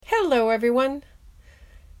Hello, everyone.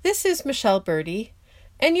 This is Michele Berdy,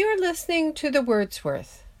 and you're listening to The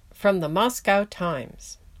Wordsworth from the Moscow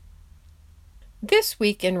Times. This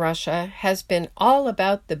week in Russia has been all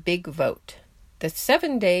about the big vote, the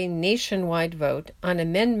 7-day nationwide vote on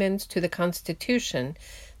amendments to the Constitution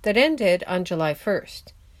that ended on July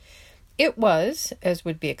 1st. It was, as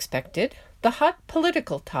would be expected, the hot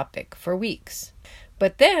political topic for weeks.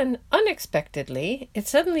 But then, unexpectedly, it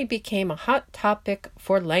suddenly became a hot topic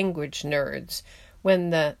for language nerds when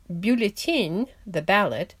the bulletin, the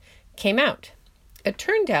ballot, came out. It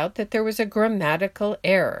turned out that there was a grammatical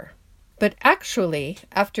error. But actually,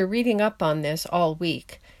 after reading up on this all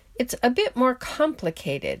week, it's a bit more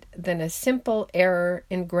complicated than a simple error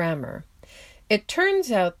in grammar. It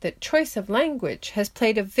turns out that choice of language has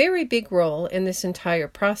played a very big role in this entire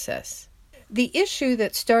process. The issue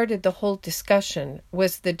that started the whole discussion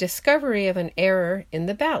was the discovery of an error in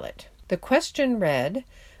the ballot. The question read,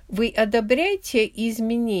 «Вы одобряете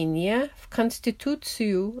изменения в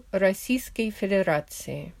Конституцию Российской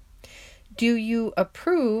Федерации?» Do you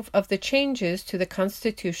approve of the changes to the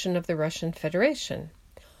Constitution of the Russian Federation?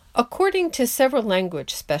 According to several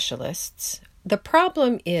language specialists, the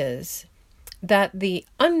problem is that the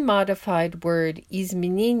unmodified word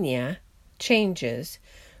изменения, changes,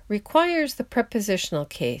 requires the prepositional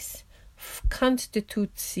case, в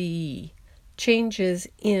Конституции, changes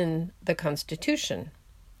in the Constitution.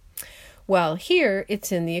 While here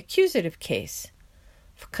it's in the accusative case,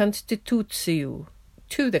 в Конституцию,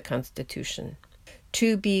 to the Constitution.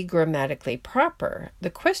 To be grammatically proper, the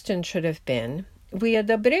question should have been, «Вы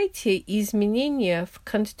одобряете изменения в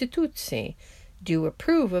Конституции?» Do you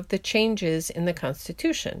approve of the changes in the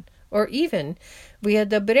Constitution? Or even, «Вы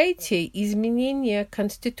одобряете изменения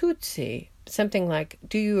Конституции?» Something like,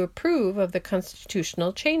 do you approve of the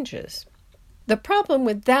constitutional changes? The problem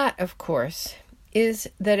with that, of course, is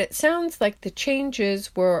that it sounds like the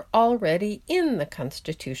changes were already in the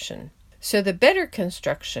Constitution. So the better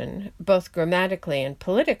construction, both grammatically and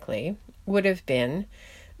politically, would have been,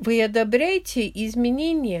 «Вы одобряете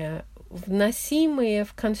изменения, вносимые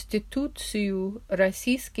в Конституцию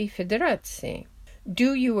Российской Федерации?»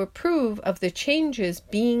 Do you approve of the changes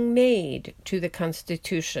being made to the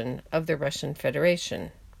Constitution of the Russian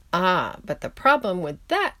Federation? But the problem with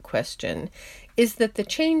that question is that the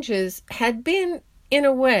changes had been, in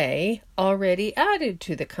a way, already added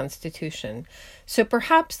to the Constitution. So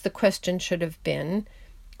perhaps the question should have been,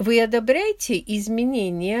 «Вы одобряете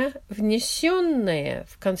изменения, внесенные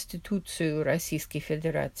в Конституцию Российской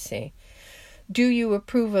Федерации?» Do you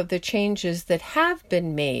approve of the changes that have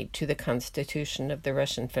been made to the Constitution of the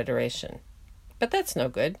Russian Federation? But that's no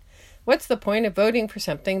good. What's the point of voting for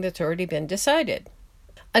something that's already been decided?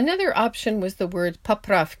 Another option was the word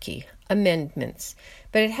поправки, amendments,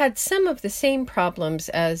 but it had some of the same problems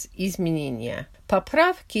as изменения.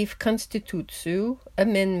 Поправки в Конституцию,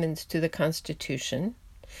 amendments to the Constitution,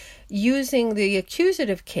 using the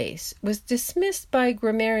accusative case was dismissed by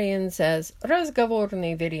grammarians as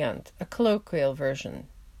разговорный вариант, a colloquial version.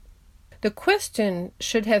 The question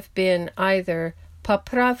should have been either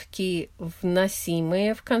поправки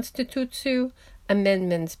вносимые в Конституцию,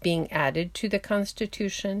 amendments being added to the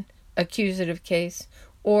Constitution, accusative case,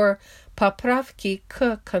 or поправки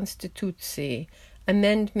к Конституции,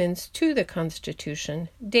 amendments to the Constitution,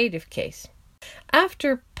 dative case.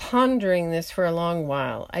 After pondering this for a long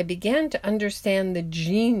while, I began to understand the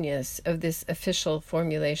genius of this official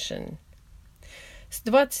formulation. С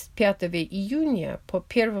 25 июня по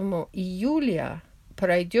 1 июля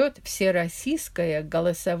пройдет всероссийское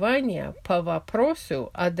голосование по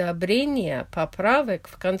вопросу одобрения поправок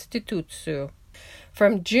в Конституцию.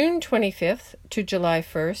 From June 25th to July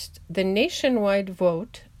 1st, the nationwide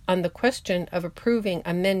vote on the question of approving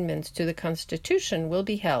amendments to the Constitution will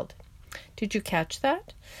be held. Did you catch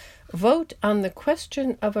that? Vote on the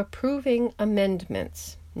question of approving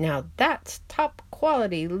amendments. Now that's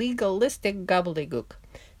top-quality legalistic gobbledygook.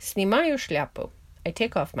 Снимаю шляпу. I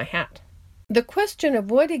take off my hat. The question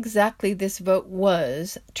of what exactly this vote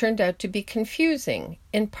was turned out to be confusing,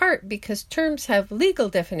 in part because terms have legal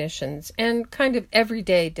definitions and kind of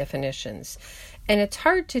everyday definitions, and it's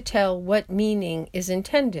hard to tell what meaning is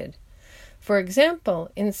intended. For example,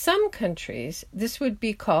 in some countries, this would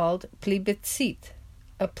be called plebiscite,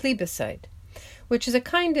 a plebiscite, which is a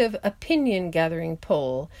kind of opinion-gathering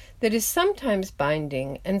poll that is sometimes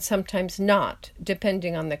binding and sometimes not,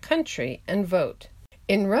 depending on the country and vote.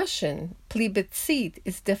 In Russian, plebiscite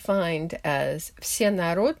is defined as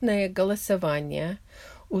всенародное голосование,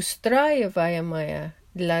 устраиваемое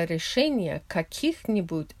для решения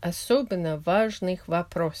каких-нибудь особенно важных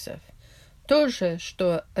вопросов. То же,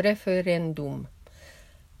 что референдум.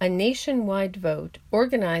 a nationwide vote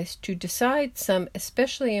organized to decide some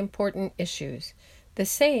especially important issues, the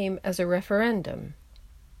same as a referendum.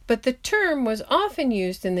 But the term was often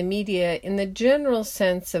used in the media in the general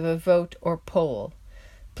sense of a vote or poll.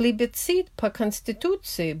 Plebiscit по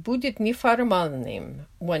Конституции будет неформальным,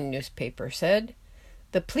 one newspaper said.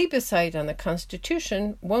 The plebiscite on the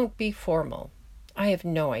Constitution won't be formal. I have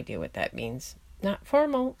no idea what that means. Not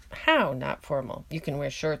formal? How not formal? You can wear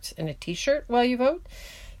shorts and a t-shirt while you vote?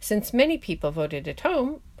 Since many people voted at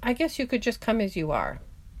home, I guess you could just come as you are.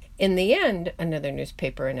 In the end, another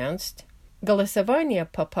newspaper announced, «Голосование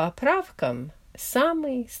по поправкам –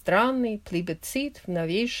 самый странный плебисцит в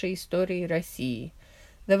новейшей истории России».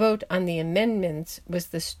 The vote on the amendments was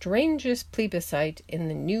the strangest plebiscite in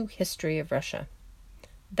the new history of Russia.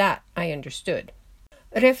 That I understood.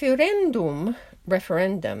 Referendum,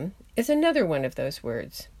 is another one of those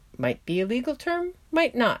words. Might be a legal term,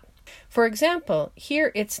 might not. For example,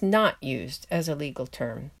 here it's not used as a legal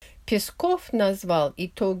term. Peskov назвал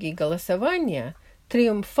итоги голосования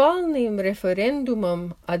триумфальным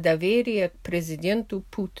референдумом о доверии к президенту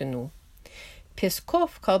Путину.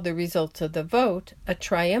 Peskov called the results of the vote a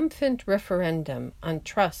triumphant referendum on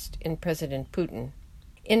trust in President Putin.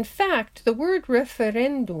 In fact, the word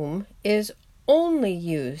referendum is only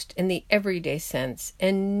used in the everyday sense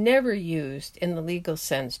and never used in the legal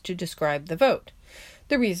sense to describe the vote.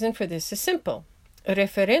 The reason for this is simple. A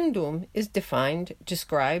referendum is defined,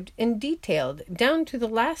 described, and detailed down to the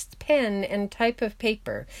last pen and type of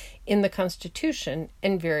paper in the Constitution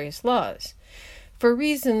and various laws. For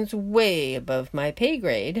reasons way above my pay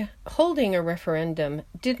grade, holding a referendum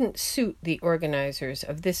didn't suit the organizers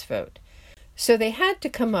of this vote. So they had to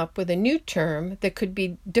come up with a new term that could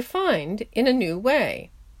be defined in a new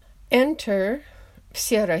way. Enter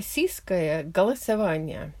всероссийское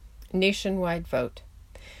голосование, nationwide vote,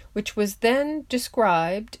 which was then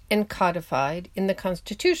described and codified in the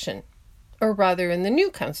Constitution, or rather in the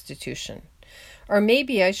new Constitution, or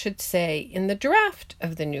maybe I should say in the draft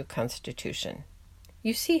of the new Constitution.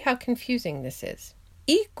 You see how confusing this is.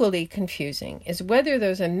 Equally confusing is whether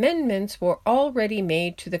those amendments were already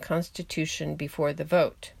made to the Constitution before the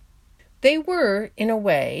vote. They were, in a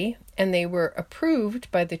way, and they were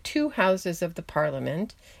approved by the two houses of the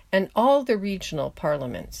Parliament and all the regional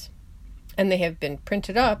parliaments. And they have been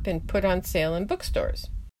printed up and put on sale in bookstores.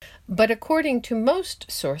 But according to most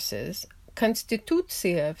sources,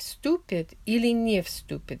 Конституция вступит или не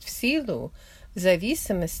вступит в силу в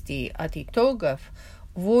зависимости от итогов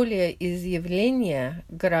волеизъявления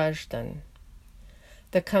граждан.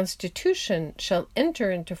 The Constitution shall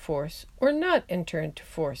enter into force or not enter into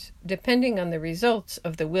force, depending on the results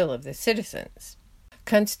of the will of the citizens.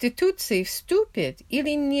 Конституция вступит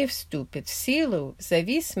или не вступит в силу в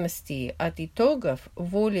зависимости от итогов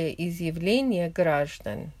волеизъявления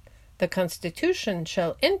граждан. The Constitution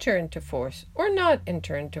shall enter into force or not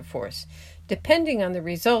enter into force, depending on the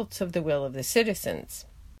results of the will of the citizens.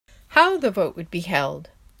 How the vote would be held,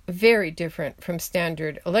 very different from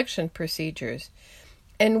standard election procedures,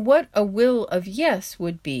 and what a will of yes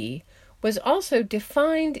would be, was also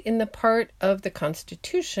defined in the part of the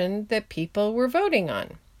Constitution that people were voting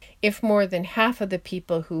on. If more than half of the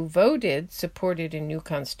people who voted supported a new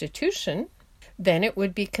Constitution, then it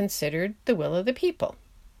would be considered the will of the people.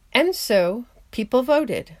 And so people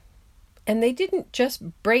voted. And they didn't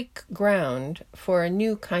just break ground for a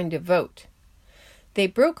new kind of vote. They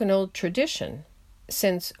broke an old tradition,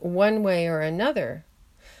 since one way or another,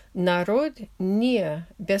 народ не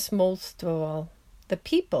безмолвствовал. The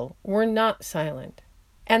people were not silent.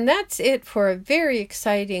 And that's it for a very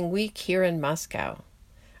exciting week here in Moscow.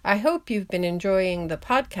 I hope you've been enjoying the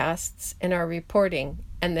podcasts and our reporting,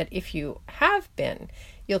 and that if you have been,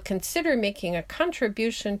 you'll consider making a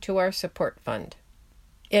contribution to our support fund.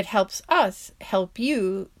 It helps us help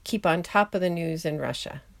you keep on top of the news in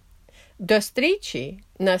Russia. До встречи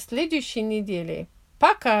на следующей неделе.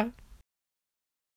 Пока!